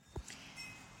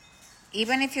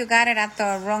even if you got it at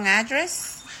the wrong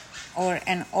address or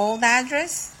an old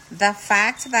address, the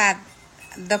fact that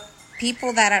the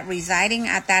people that are residing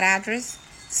at that address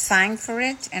signed for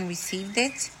it and received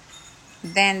it,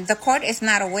 then the court is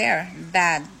not aware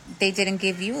that they didn't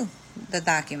give you the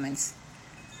documents.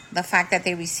 The fact that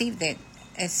they received it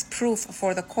is proof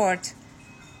for the court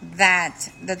that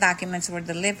the documents were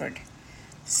delivered.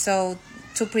 So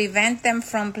to prevent them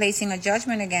from placing a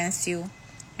judgment against you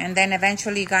and then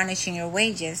eventually garnishing your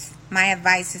wages, my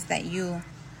advice is that you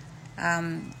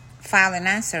file an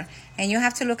answer. And you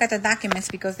have to look at the documents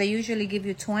because they usually give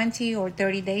you 20 or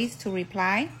 30 days to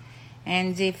reply.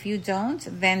 And if you don't,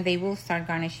 then they will start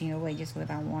garnishing your wages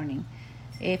without warning.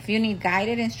 If you need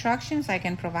guided instructions, I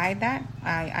can provide that.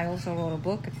 I also wrote a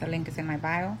book. The link is in my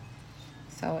bio.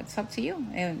 So it's up to you.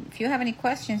 If you have any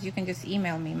questions, you can just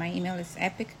email me. My email is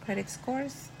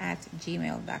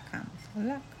epiccreditscores@gmail.com. Good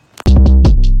luck.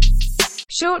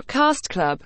 Short Cast Club